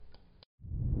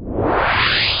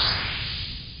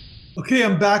Okay,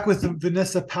 I'm back with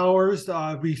Vanessa Powers.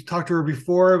 We've talked to her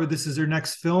before, but this is her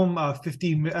next film,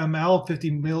 50 ml,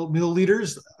 50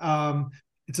 milliliters.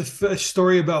 It's a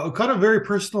story about kind of a very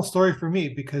personal story for me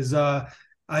because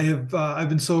I've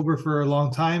been sober for a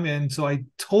long time, and so I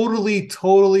totally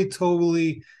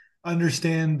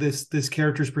understand this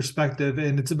character's perspective.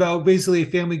 And it's about basically a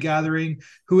family gathering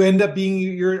who end up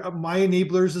being my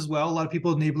enablers as well. A lot of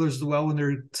people enablers as well when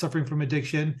they're suffering from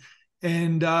addiction.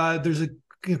 And there's a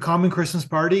common Christmas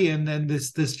party, and then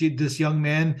this young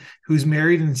man who's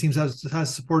married and seems to has a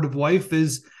supportive wife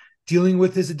is dealing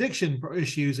with his addiction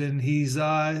issues, and he's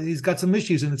got some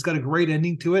issues, and it's got a great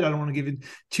ending to it. I don't want to give it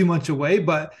too much away,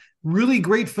 but really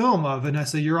great film,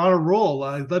 Vanessa. You're on a roll.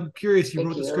 I'm curious. You Thank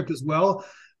wrote the you. script as well.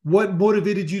 What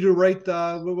motivated you to write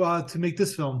to make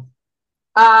this film?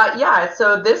 Yeah,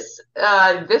 so this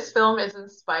film is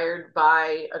inspired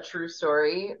by a true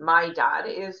story. My dad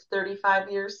is 35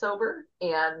 years sober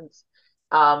and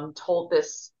told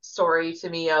this story to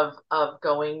me of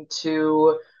going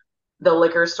to the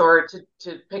liquor store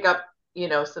to pick up,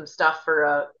 some stuff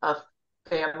for a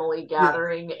family Yeah.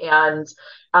 gathering. And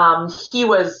he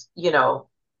was,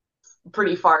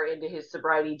 pretty far into his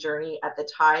sobriety journey at the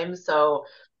time. So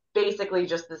basically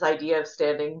just this idea of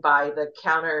standing by the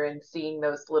counter and seeing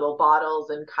those little bottles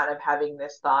and kind of having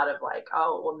this thought of like,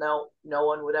 oh, well, no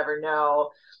one would ever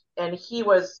know. And he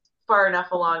was far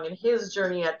enough along in his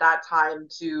journey at that time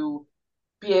to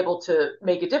be able to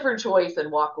make a different choice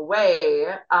and walk away.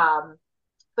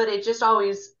 But it just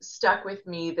always stuck with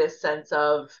me, this sense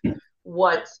of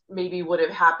what maybe would have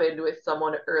happened with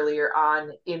someone earlier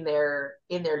on in their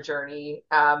journey,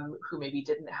 who maybe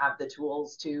didn't have the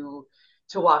tools to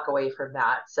walk away from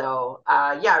that. So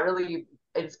yeah, really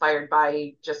inspired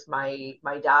by just my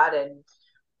dad and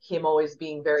him always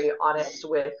being very honest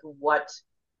with what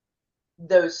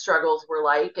those struggles were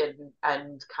like,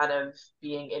 and kind of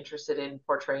being interested in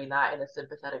portraying that in a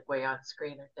sympathetic way on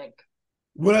screen, I think.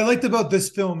 What I liked about this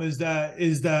film is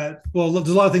that well, there's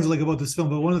a lot of things I like about this film,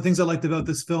 but one of the things I liked about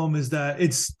this film is that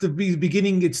it's the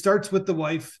beginning. It starts with the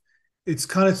wife. It's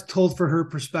kind of told for her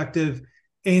perspective,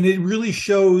 and it really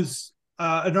shows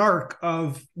an arc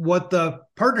of what the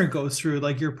partner goes through.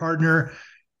 Like your partner,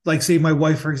 like say my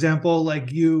wife, for example,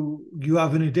 like you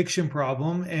have an addiction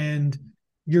problem, and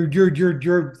you're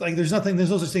like there's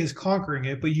no such thing as conquering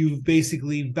it, but you've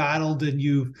basically battled and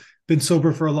you've been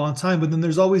sober for a long time. But then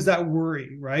there's always that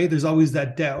worry, right? There's always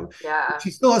that doubt. Yeah.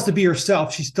 She still has to be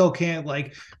herself. She still can't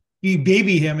like you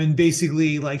baby him, and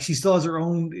basically like she still has her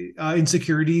own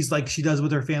insecurities like she does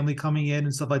with her family coming in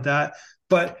and stuff like that.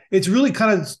 But it's really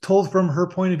kind of told from her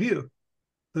point of view,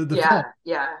 the film.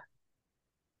 Yeah.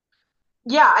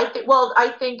 Yeah,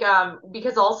 I think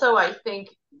because also I think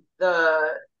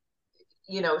the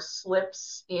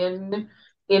slips in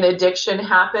addiction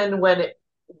happen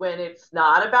when it's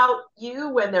not about you,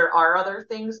 when there are other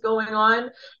things going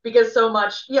on, because so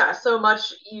much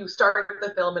you start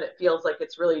the film and it feels like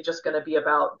it's really just going to be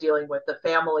about dealing with the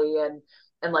family,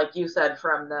 and like you said,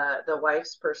 from the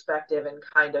wife's perspective, and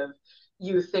kind of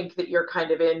you think that you're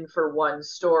kind of in for one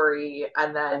story,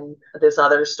 and then this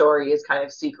other story is kind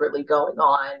of secretly going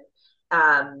on.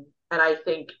 And I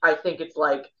think it's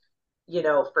like,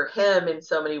 for him, in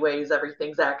so many ways,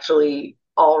 everything's actually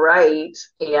all right.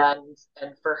 And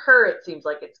for her, it seems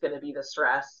like it's going to be the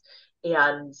stress.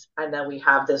 And then we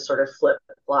have this sort of flip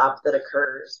flop that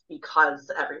occurs because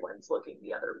everyone's looking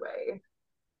the other way.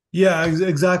 Yeah,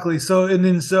 exactly. So and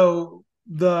then so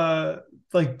the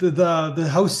like the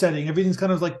house setting, everything's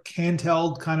kind of like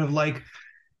handheld, kind of like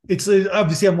it's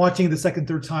obviously I'm watching it the second,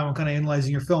 third time. I'm kind of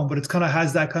analyzing your film, but it's kind of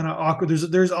has that kind of awkward.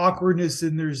 There's awkwardness,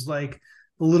 and there's like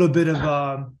a little bit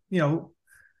of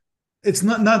it's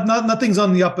not nothing's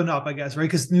on the up and up, I guess, right?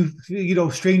 Because new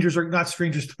strangers are not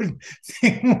strangers, but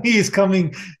family is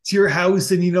coming to your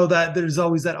house, and you know that there's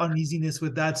always that uneasiness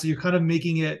with that. So you're kind of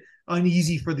making it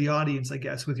uneasy for the audience, I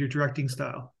guess, with your directing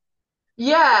style.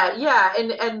 Yeah,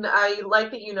 and I like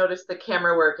that you noticed the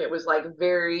camera work. It was like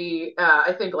very,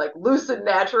 I think like lucid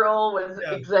natural was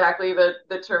Yeah. exactly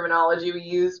the terminology we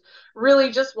used.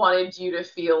 Really just wanted you to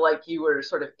feel like you were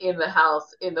sort of in the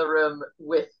house, in the room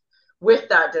with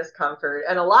that discomfort.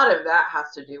 And a lot of that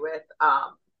has to do with,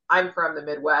 I'm from the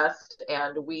Midwest,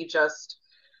 and we just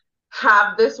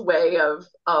have this way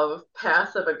of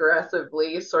passive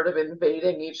aggressively sort of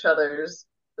invading each other's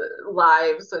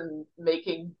lives and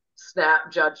making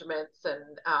snap judgments.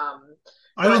 And I so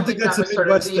I don't think think that's that a was sort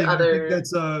of Midwest the thing. I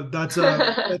think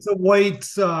other. that's a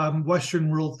white Western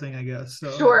world thing, I guess.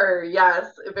 So Sure,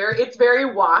 yes, it's very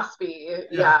waspy, yeah.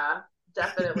 yeah,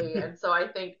 definitely. And so I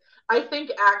think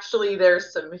actually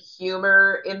there's some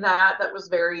humor in that was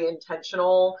very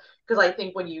intentional, because I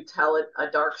think when you tell a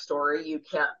dark story, you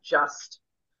can't just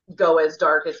go as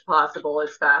dark as possible,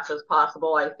 as fast as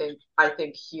possible. I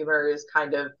think humor is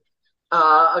kind of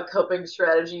a coping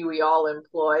strategy we all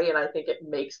employ, and I think it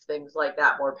makes things like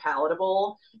that more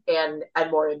palatable and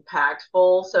more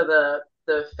impactful. So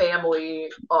the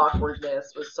family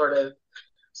awkwardness was sort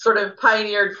of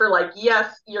pioneered for like,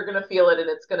 yes, you're gonna feel it and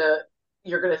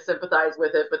you're gonna sympathize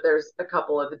with it, but there's a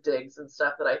couple of the digs and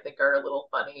stuff that I think are a little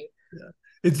funny. Yeah.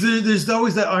 There's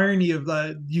always that irony of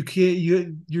that you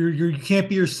can't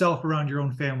be yourself around your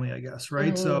own family, I guess,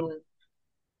 right? So Mm,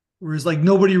 whereas like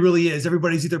nobody really is.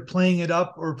 Everybody's either playing it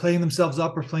up or playing themselves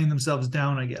up or playing themselves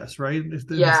down, I guess, right?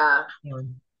 yeah,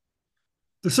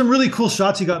 There's some really cool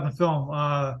shots you got in the film.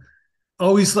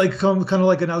 Always like come kind of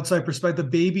like an outside perspective.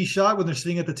 Baby shot when they're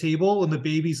sitting at the table and the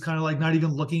baby's kind of like not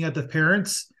even looking at the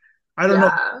parents. I don't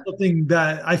know, yeah, something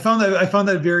that I found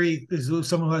that very, as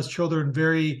someone who has children,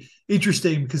 very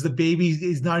interesting because the baby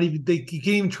is not even you can't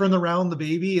even turn around the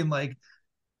baby and like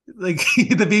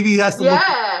the baby has to look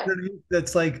yeah.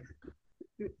 that's like,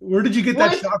 where did you get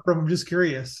that Well, shot from? I'm just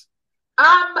curious.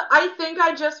 I think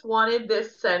I just wanted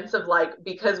this sense of like,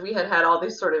 because we had all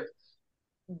this sort of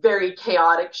very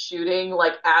chaotic shooting,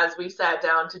 like as we sat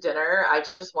down to dinner, I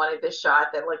just wanted this shot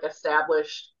that like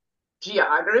established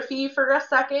geography for a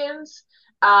second,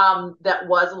 that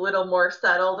was a little more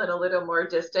settled and a little more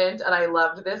distant. And I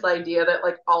loved this idea that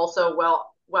like also,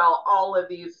 well, all of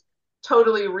these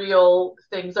totally real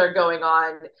things are going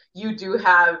on, you do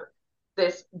have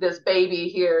this baby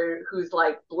here who's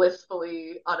like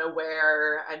blissfully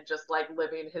unaware and just like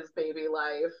living his baby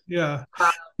life. Yeah.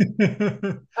 Um,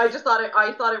 I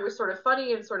thought it was sort of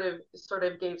funny and sort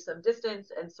of gave some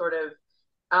distance and sort of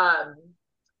um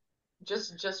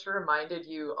just reminded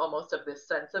you almost of this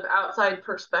sense of outside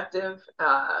perspective,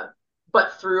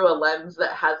 but through a lens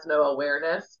that has no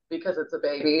awareness because it's a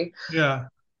baby. Yeah.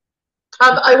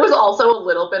 I was also a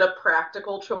little bit of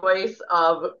practical choice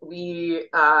of we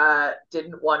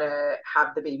didn't want to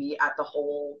have the baby at the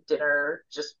whole dinner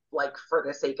just like for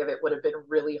the sake of it would have been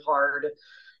really hard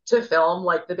to film.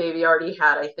 Like the baby already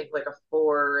had, I think, like a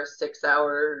 4 or 6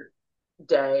 hour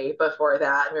day before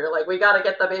that. And we were like, we got to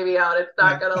get the baby out. It's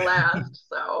not Yeah. going to last.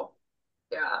 So,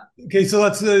 yeah. Okay, so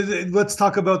let's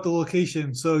talk about the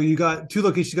location. So you got two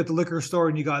locations. You got the liquor store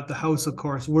and you got the house, of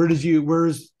course. Where did you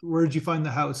find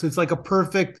the house? It's like a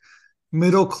perfect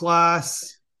middle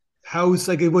class house.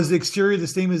 Like it was the exterior the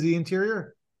same as the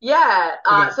interior. Yeah.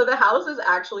 Okay. So the house is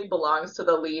actually belongs to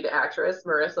the lead actress,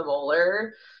 Marissa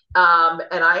Moeller.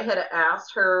 And I had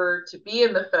asked her to be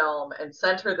in the film and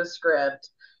sent her the script.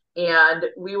 And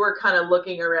we were kind of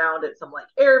looking around at some like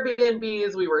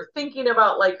Airbnbs. We were thinking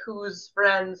about like whose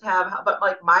friends but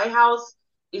like my house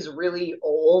is really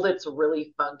old. It's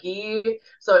really funky.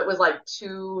 So it was like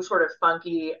too sort of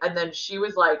funky. And then she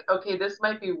was like, okay, this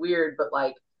might be weird, but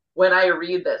like when I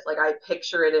read this, like I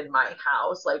picture it in my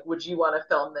house. Like, would you want to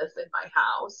film this in my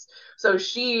house? So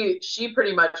she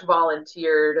pretty much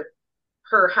volunteered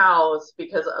her house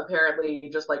because apparently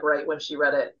just like right when she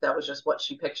read it that was just what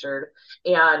she pictured.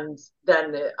 And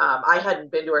then I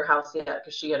hadn't been to her house yet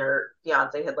because she and her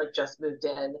fiance had like just moved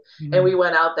in, and we Mhm.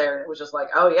 went out there and it was just like,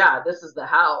 oh yeah, this is the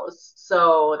house.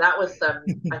 So that was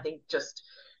some, I think, just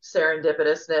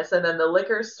serendipitousness. And then the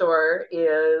liquor store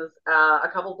is a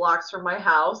couple blocks from my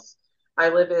house. I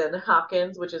live in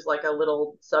Hopkins, which is like a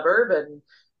little suburb, and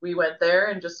we went there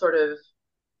and just sort of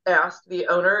asked the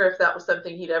owner if that was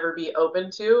something he'd ever be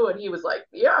open to, and he was like,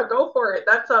 yeah, go for it,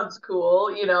 that sounds cool.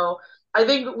 I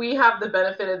think we have the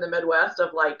benefit in the Midwest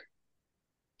of like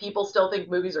people still think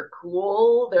movies are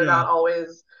cool. they're Yeah. not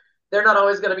always they're not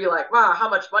always going to be like, wow, how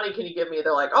much money can you give me?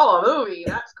 They're like, oh, a movie,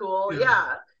 that's cool, Yeah.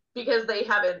 yeah, because they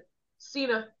haven't seen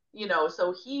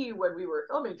so he, when we were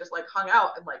filming, just like hung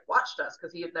out and like watched us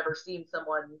because he had never seen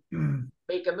someone Mm.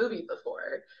 make a movie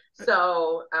before.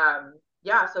 So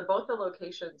yeah, so both the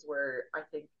locations were, I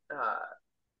think,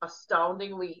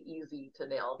 astoundingly easy to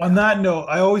nail On that down. note,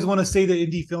 I always want to say to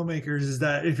indie filmmakers is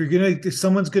that if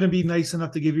someone's gonna be nice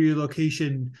enough to give you your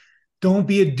location, don't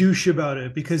be a douche about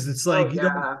it because it's Oh like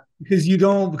yeah.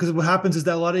 because what happens is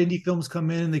that a lot of indie films come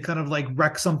in and they kind of like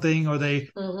wreck something or they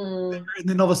Mm-hmm. and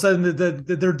then all of a sudden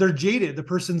they're jaded. The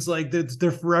person's like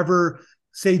they're forever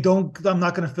say don't I'm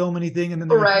not going to film anything, and then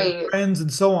they're Right. friends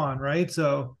and so on, right?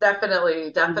 So Definitely,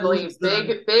 it's definitely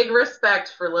big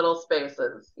respect for little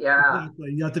spaces. Yeah.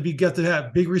 exactly. You have to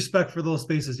have big respect for those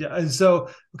spaces. Yeah. And so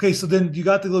okay, so then you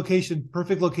got the location,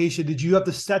 perfect location. Did you have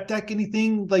to set deck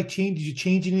anything like change? Did you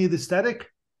change any of the aesthetic?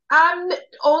 Um,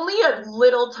 Only a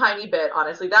little tiny bit,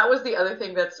 honestly. That was the other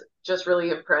thing that's just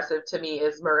really impressive to me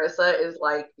is Marissa is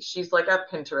like, she's like a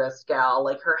Pinterest gal.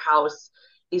 Like her house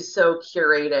is so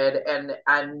curated,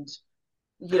 and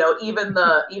even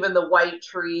the white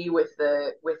tree with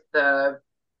the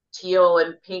teal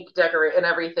and pink decorate and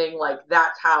everything, like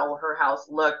that's how her house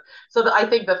looked. So I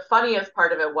think the funniest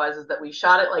part of it was is that we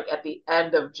shot it like at the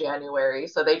end of January,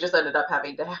 so they just ended up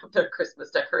having to have their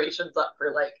Christmas decorations up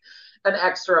for like an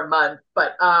extra month.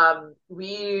 But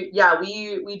we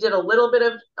did a little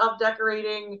bit of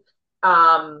decorating,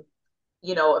 um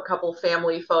a couple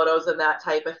family photos and that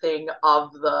type of thing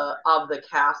of the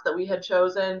cast that we had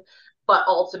chosen. But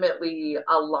ultimately,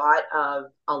 a lot of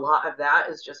that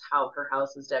is just how her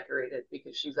house is decorated,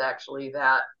 because she's actually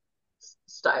that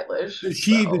stylish. Did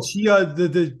she did So she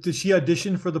did she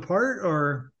audition for the part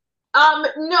or?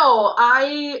 no,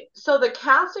 so the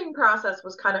casting process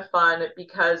was kind of fun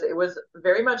because it was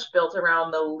very much built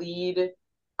around the lead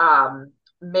um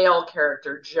male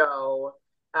character, Joe.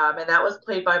 And that was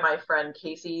played by my friend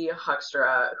Casey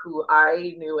Huckstra, who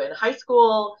I knew in high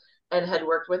school and had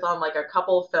worked with on like a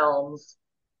couple films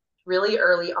really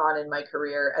early on in my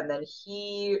career. And then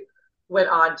he went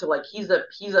on to like he's a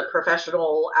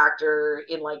professional actor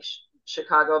in like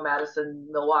Chicago, Madison,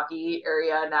 Milwaukee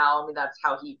area now. I mean, that's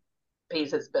how he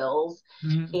pays his bills.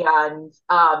 Mhm. And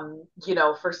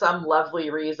for some lovely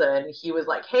reason, he was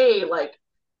like, "Hey, like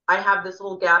I have this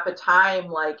little gap of time,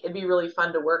 like it'd be really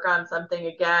fun to work on something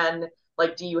again.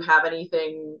 Like, do you have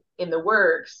anything in the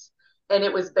works?" And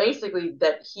it was basically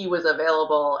that he was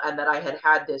available and that I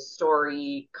had this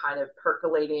story kind of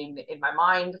percolating in my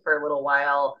mind for a little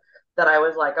while, that I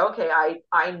was like, okay,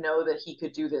 I know that he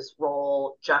could do this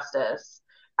role justice.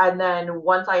 And then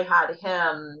once I had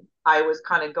him, I was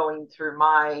kind of going through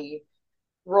my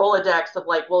Rolodex of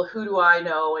like, well, who do I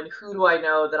know and who do I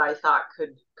know that I thought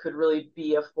could really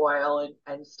be a foil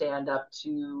and stand up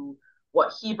to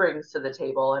what he brings to the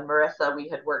table. And Marissa, we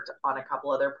had worked on a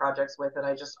couple other projects with, and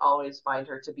I just always find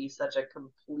her to be such a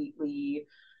completely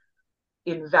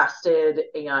invested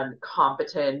and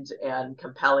competent and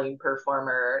compelling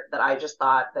performer, that I just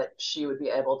thought that she would be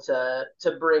able to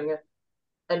bring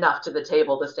enough to the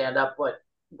table to stand up what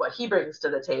he brings to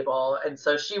the table. And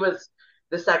so she was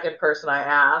the second person I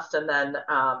asked, and then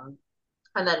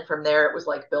from there it was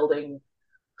like building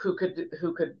who could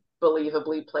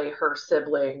believably play her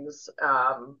siblings,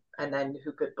 and then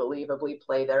who could believably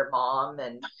play their mom.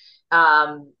 And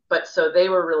but so they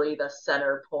were really the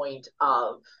center point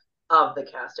of the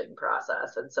casting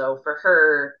process. And so for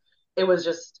her, it was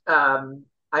just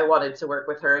I wanted to work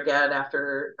with her again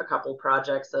after a couple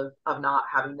projects of not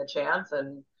having the chance,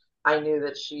 and I knew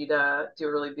that she'd do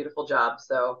a really beautiful job.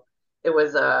 So it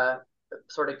was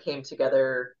sort of came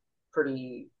together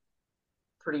pretty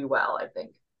well, I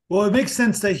think. Well, it makes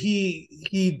sense that he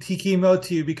came out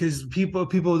to you because people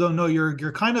don't know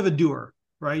you're kind of a doer,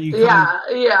 right? Yeah,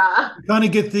 yeah, You kind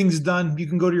of get things done. You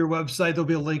can go to your website. There'll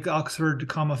be a link,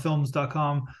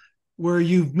 oxford-films.com, where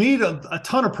you've made a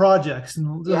ton of projects,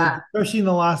 and like, yeah. especially in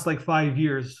the last like 5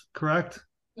 years, correct?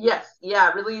 Yes,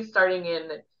 yeah, really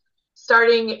starting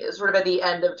sort of at the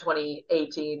end of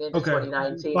 2018 into Okay,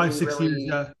 2019, five, we 6 years. really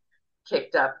Yeah,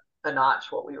 kicked up a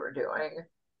notch what we were doing.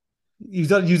 you've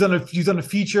done a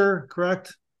feature,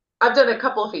 correct? I've done a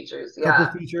couple of features, A couple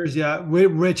of yeah. features, yeah.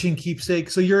 Rich and Keepsake.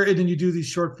 So and then you do these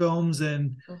short films,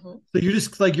 and Hmm. so you're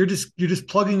just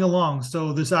plugging along.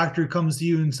 So this actor comes to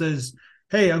you and says,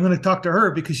 "Hey, I'm going to talk to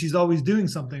her because she's always doing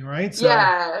something, right?" So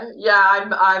Yeah, yeah,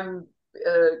 I'm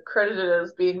credited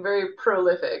as being very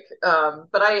prolific.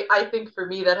 But I think for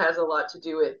me that has a lot to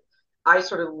do with I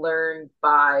sort of learned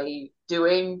by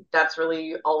doing. That's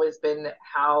really always been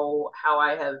how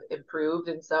I have improved.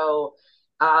 And so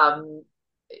um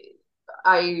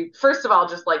I first of all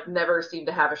just like never seem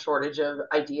to have a shortage of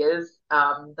ideas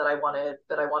that I want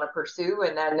to pursue.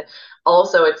 And then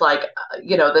also it's like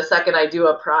the second I do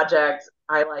a project,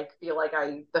 I like feel like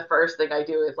I the first thing I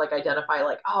do is like identify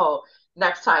like, oh,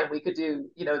 next time we could do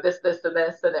this and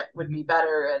this, and it would be mhm.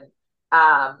 better.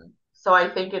 And so I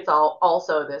think it's all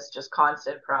also this just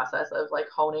constant process of like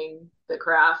honing the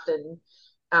craft. And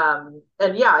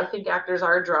yeah, I think actors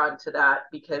are drawn to that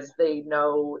because they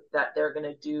know that they're going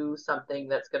to do something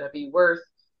that's going to be worth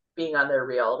being on their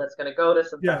reel, that's going to go to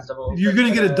some Yeah, festivals, you're that's going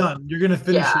to going get it to, done. You're going to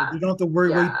finish it. yeah, You don't have to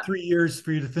worry wait yeah, 3 years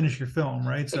for you to finish your film,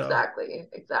 right? So, exactly,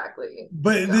 exactly.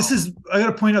 but this So is I got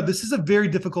to point out this is a very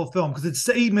difficult film because it's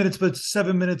 8 minutes, but it's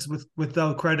 7 minutes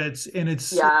without credits, and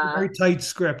it's a very yeah, tight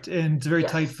script and it's a very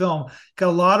tight yes. film. Got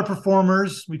a lot of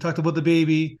performers. We talked about the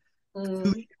baby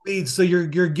two Mm, leads, so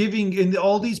you're giving in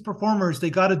all these performers they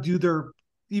got to do their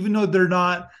even though they're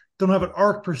not don't have an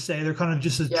arc per se, they're kind of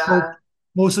just a trope yeah,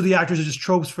 most of the actors are just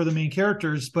tropes for the main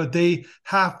characters, but they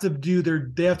have to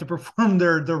they have to perform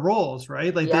their roles,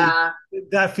 right? Like Yeah.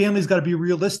 that family's got to be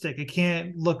realistic. There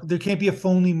can't be a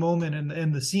phony moment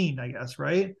in the scene, I guess,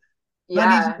 right? Not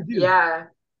easy Yeah. to do. Yeah.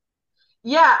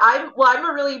 Yeah, I'm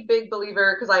a really big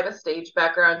believer because I have a stage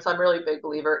background, so I'm a really big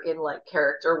believer in like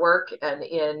character work and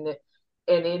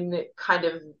in kind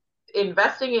of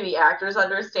investing in the actors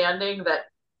understanding that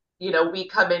we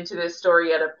come into this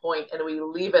story at a point and we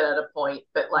leave it at a point,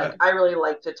 but like Yeah. I really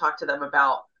like to talk to them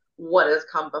about what has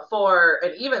come before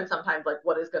and even sometimes like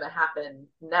what is going to happen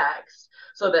next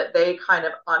so that they kind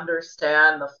of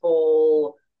understand the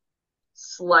full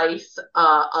slice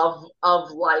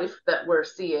of life that we're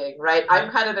seeing, right? Yeah. I'm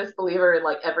kind of this believer in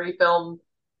like every film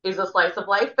is a slice of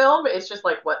life film. It's just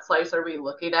like what slice are we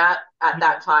looking at Yeah.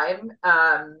 that time?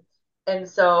 And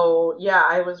so yeah,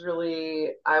 I was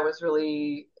really,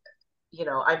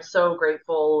 I'm so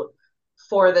grateful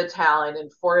for the talent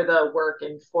and for the work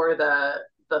and for the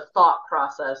thought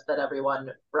process that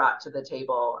everyone brought to the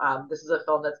table. This is a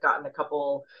film that's gotten a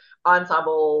couple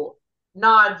ensemble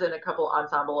nods and a couple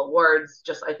ensemble awards,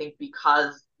 just I think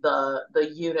because the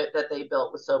unit that they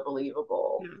built was so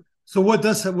believable. Yeah. So what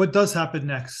does happen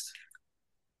next?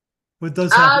 What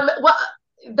does happen? Well,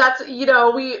 that's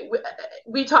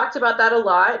we talked about that a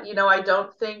lot. I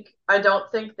don't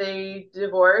think they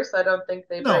divorce. I don't think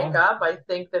they break No, up. I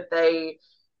think that they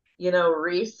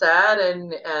reset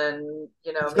and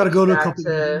it's got to maybe go to a couple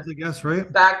meetings, I guess,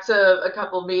 right? back to a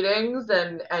couple meetings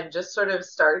and just sort of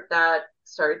start that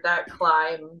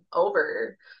climb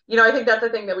over. I think that's the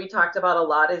thing that we talked about a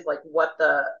lot is like what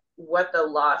the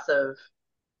loss of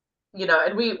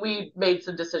and we made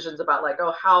some decisions about like,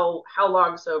 oh, how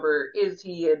long sober is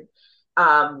he? And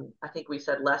I think we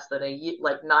said less than a year,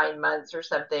 like 9 months or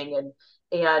something. And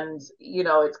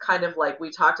it's kind of like we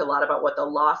talked a lot about what the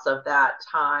loss of that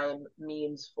time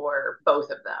means for both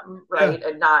of them, Yeah. right?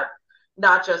 And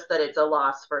not just that it's a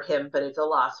loss for him, but it's a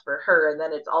loss for her, and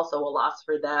then it's also a loss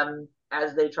for them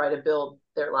as they try to build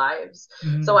their lives.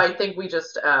 So Mhm. I think we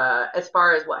just as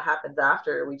far as what happens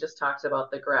after, we just talked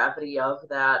about the gravity of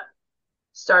that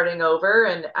starting over,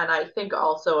 and I think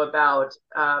also about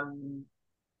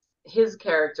his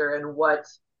character and what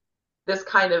this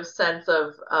kind of sense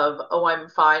of oh, I'm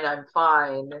fine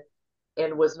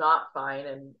and was not fine,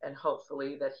 and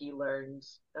hopefully that he learned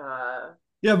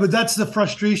Yeah, but that's the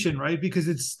frustration, right? Because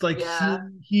it's like yeah,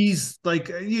 he's like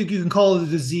you can call it a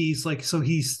disease, like so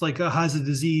he's like has a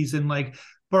disease, and like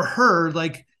for her,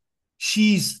 like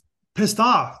she's pissed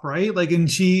off, right? Like, and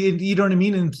you know what I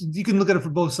mean? And you can look at it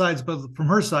from both sides, but from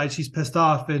her side, she's pissed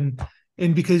off, and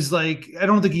because like I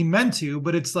don't think he meant to,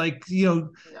 but it's like no,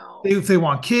 if they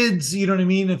want kids, you know what I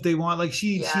mean? If they want like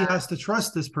she yeah, has to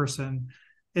trust this person,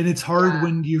 and it's hard yeah,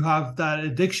 when you have that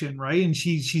addiction, right? And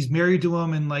she's married to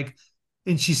him, and like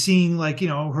and she's seeing like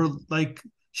her like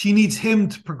she needs him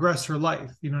to progress her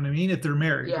life, you know what I mean, if they're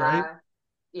married, right? yeah.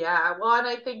 Yeah, well, and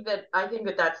I think that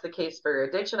that's the case for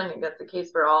addiction. I think that's the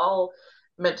case for all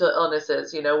mental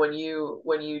illnesses. When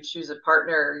you choose a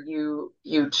partner, you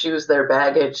choose their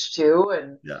baggage too,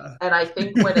 and Yeah. and I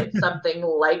think when it's something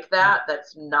like that,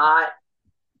 that's not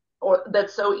or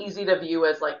that's so easy to view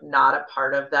as like not a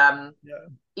part of them, Yeah.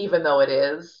 even though it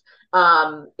is.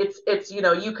 It's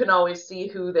you can always see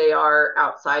who they are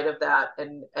outside of that,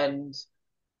 and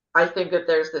I think that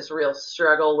there's this real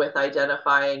struggle with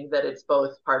identifying that it's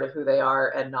both part of who they are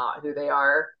and not who they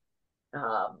are.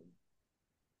 Um,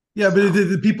 Yeah, but so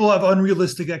the people have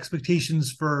unrealistic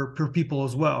expectations for people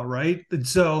as well, right? And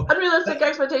so unrealistic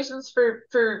expectations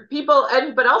for people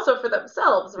and but also for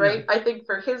themselves, yeah. right? I think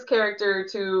for his character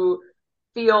to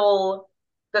feel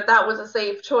that that was a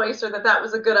safe choice or that that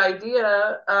was a good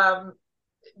idea,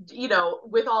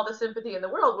 with all the sympathy in the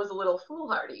world, was a little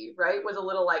foolhardy, right? Was a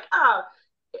little like,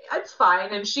 it's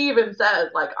fine. And she even says,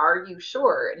 like, are you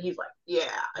sure? And he's like, yeah,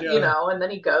 Yeah. and then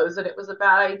he goes and it was a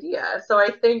bad idea. So I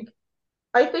think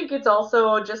it's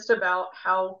also just about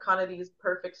how kind of these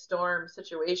perfect storm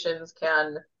situations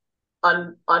can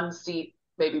unseat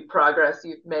maybe progress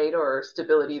you've made or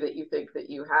stability that you think that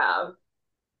you have.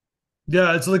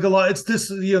 Yeah, it's like a lot. It's this,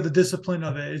 the discipline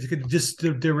of it. It could just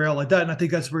derail like that. And I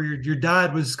think that's where your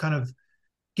dad was kind of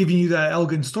giving you that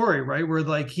Elgin story, right? Where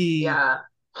like Yeah.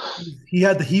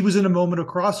 he was in a moment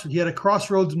of he had a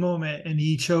crossroads moment, and Hmm.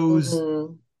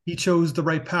 he chose the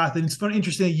right path. And it's funny,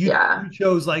 interesting that Yeah. you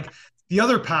chose like the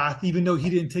other path, even though he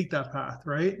didn't take that path,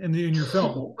 right? In your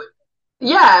film.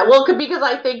 Yeah. Well, because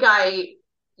I think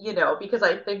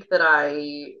that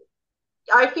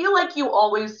I feel like you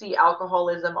always see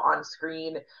alcoholism on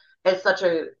screen as such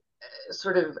a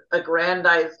sort of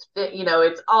aggrandized thing.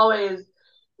 It's always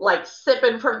like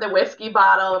sipping from the whiskey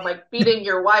bottle and like beating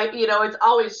your wife. It's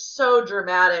always so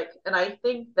dramatic. And I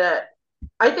think that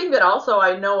also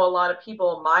I know a lot of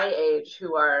people my age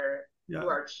who are Yeah.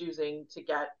 choosing to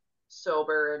get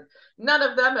sober, and none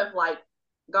of them have like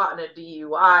gotten a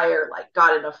DUI or like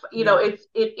gotten a Yeah.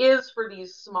 it is for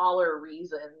these smaller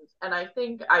reasons. And I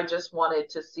think I just wanted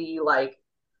to see like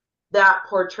that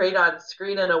portrayed on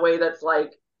screen in a way that's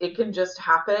like it can just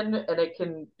happen, and it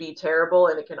can be terrible,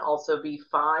 and it can also be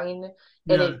fine.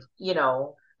 And Yeah.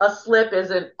 a slip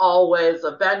isn't always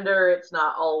a bender, it's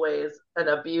not always an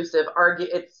abusive argue,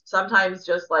 it's sometimes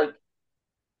just like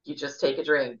you just take a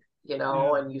drink,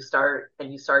 Yeah. and you start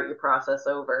your process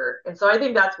over. And so I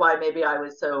think that's why maybe I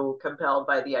was so compelled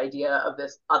by the idea of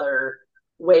this other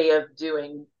way of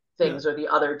doing Yeah. things, or the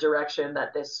other direction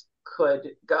that this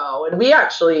could go. And we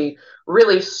actually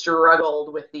really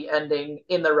struggled with the ending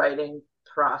in the writing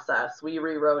process. We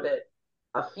rewrote it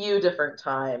a few different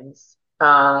times,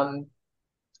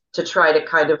 to try to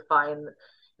kind of find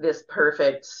this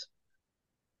perfect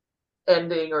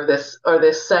ending, or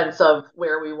this sense of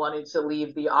where we wanted to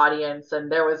leave the audience. And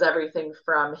there was everything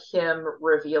from him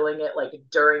revealing it like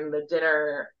during the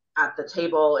dinner at the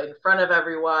table in front of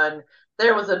everyone.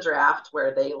 There was a draft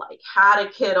where they like had a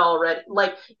kid already,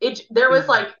 like it there was Yeah.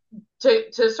 like,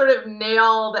 to sort of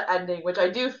nail the ending, which I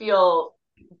do feel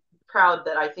proud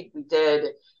that I think we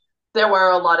did. There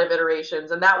were a lot of iterations,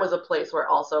 and that was a place where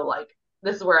also like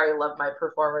this is where I love my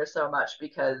performers so much,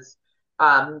 because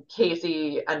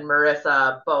Casey and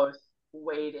Marissa both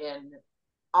weighed in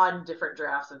on different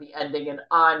drafts of the ending, and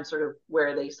on sort of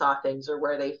where they saw things or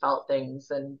where they felt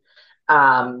things.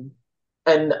 Um,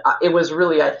 and it was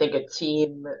really, I think, a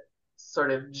team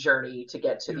sort of journey to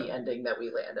get to Yeah. the ending that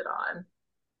we landed on.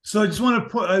 So I just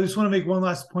want to make one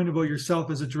last point about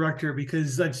yourself as a director,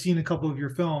 because I've seen a couple of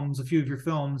your films, a few of your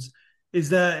films. Is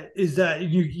that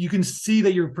you can see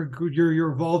that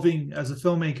you're evolving as a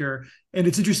filmmaker, and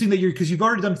it's interesting that because you've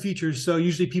already done features. So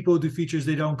usually people who do features,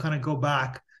 they don't kind of go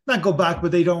back, not go back,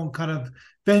 but they don't kind of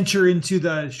venture into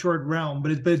the short realm.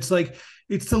 But it's like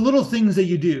it's the little things that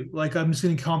you do. Like, I'm just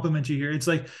going to compliment you here. It's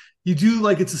like you do,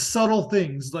 like, it's the subtle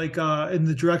things, like in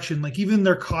the direction, like even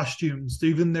their costumes,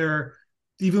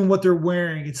 even what they're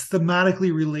wearing, it's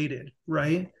thematically related,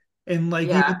 right? And like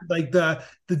even Yeah, like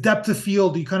the depth of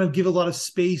field, you kind of give a lot of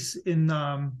space in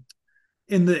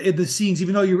the scenes,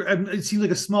 even though it seems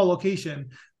like a small location,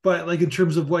 but like in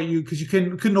terms of what you, because you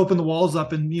couldn't open the walls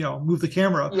up and move the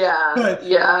camera, yeah, but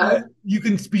yeah,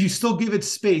 but you still give it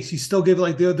space. You still give it,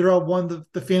 like, they're all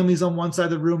the family's on one side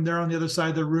of the room, they're on the other side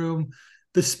of the room,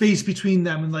 the space between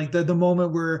them, and like the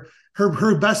moment where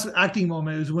her best acting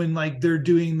moment is when like they're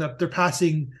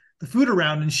passing the food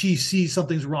around and she sees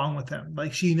something's wrong with him,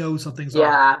 like she knows something's off,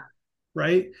 yeah,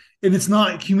 right? And it's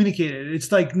not communicated,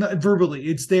 it's like not verbally,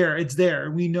 it's there,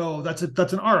 we know that's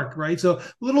an arc, right? So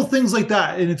little things like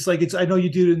that. And it's like, I know you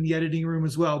do it in the editing room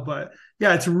as well, but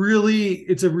yeah, it's a really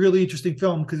interesting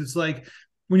film, because it's like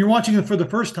when you're watching it for the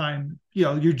first time,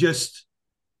 you're just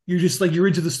like, you're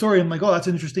into the story, and like, oh, that's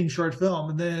an interesting short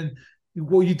film. And then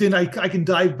well, you didn't I can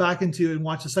dive back into it and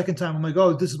watch the second time, I'm like,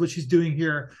 oh, this is what she's doing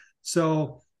here.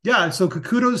 So yeah, so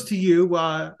kudos to you,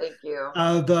 thank you,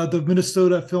 the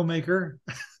Minnesota filmmaker.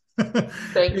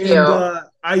 thank And you.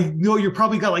 I know you're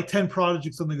probably got like 10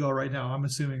 projects on the go right now, I'm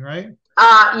assuming, right?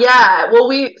 Yeah. Well,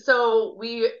 we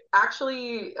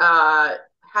actually had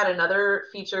another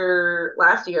feature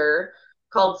last year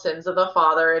called Sins of the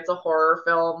Father. It's a horror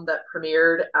film that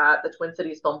premiered at the Twin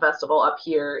Cities Film Festival up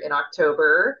here in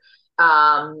October.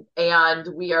 And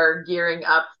we are gearing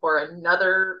up for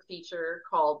another feature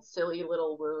called Silly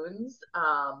Little Wounds.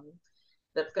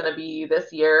 That's going to be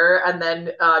this year. And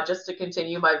then just to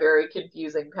continue my very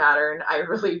confusing pattern, I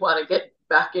really want to get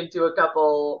back into a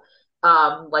couple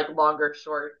like longer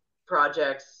short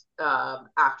projects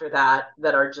after that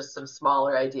are just some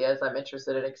smaller ideas I'm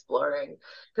interested in exploring,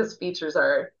 because features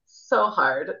are so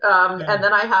hard. Yeah. And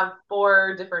then I have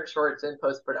 4 different shorts in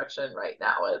post production right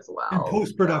now as In well.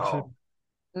 post production.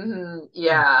 So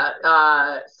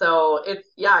yeah. So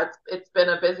it's been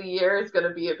a busy year. It's going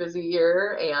to be a busy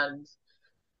year, and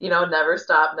never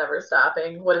stop, never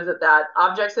stopping. What is it that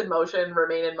objects in motion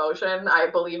remain in motion? I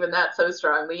believe in that so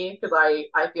strongly, because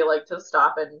I feel like to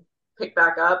stop and pick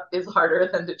back up is harder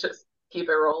than to just keep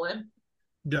it rolling.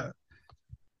 Yeah.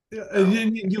 Yeah, and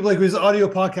So, you like, there's audio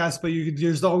podcast, but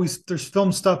there's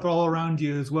film stuff all around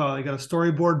you as well. You got a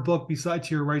storyboard book beside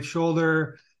your right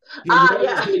shoulder. You're always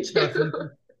yeah, I doing stuff. do.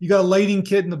 You got a lighting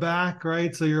kit in the back,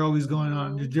 right? So you're always going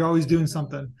on. Hmm. You're always doing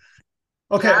something.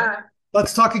 Okay. Yeah.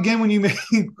 let's talk again when you make,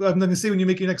 I'm not gonna say when you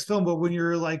make your next film, but when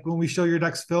you're like, when we show your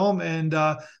next film, and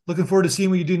looking forward to seeing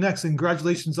what you do next. And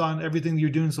congratulations on everything that you're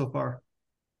doing so far.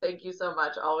 Thank you so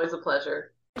much. Always a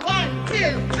pleasure. 1, 2,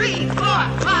 3, 4,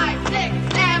 5, 6.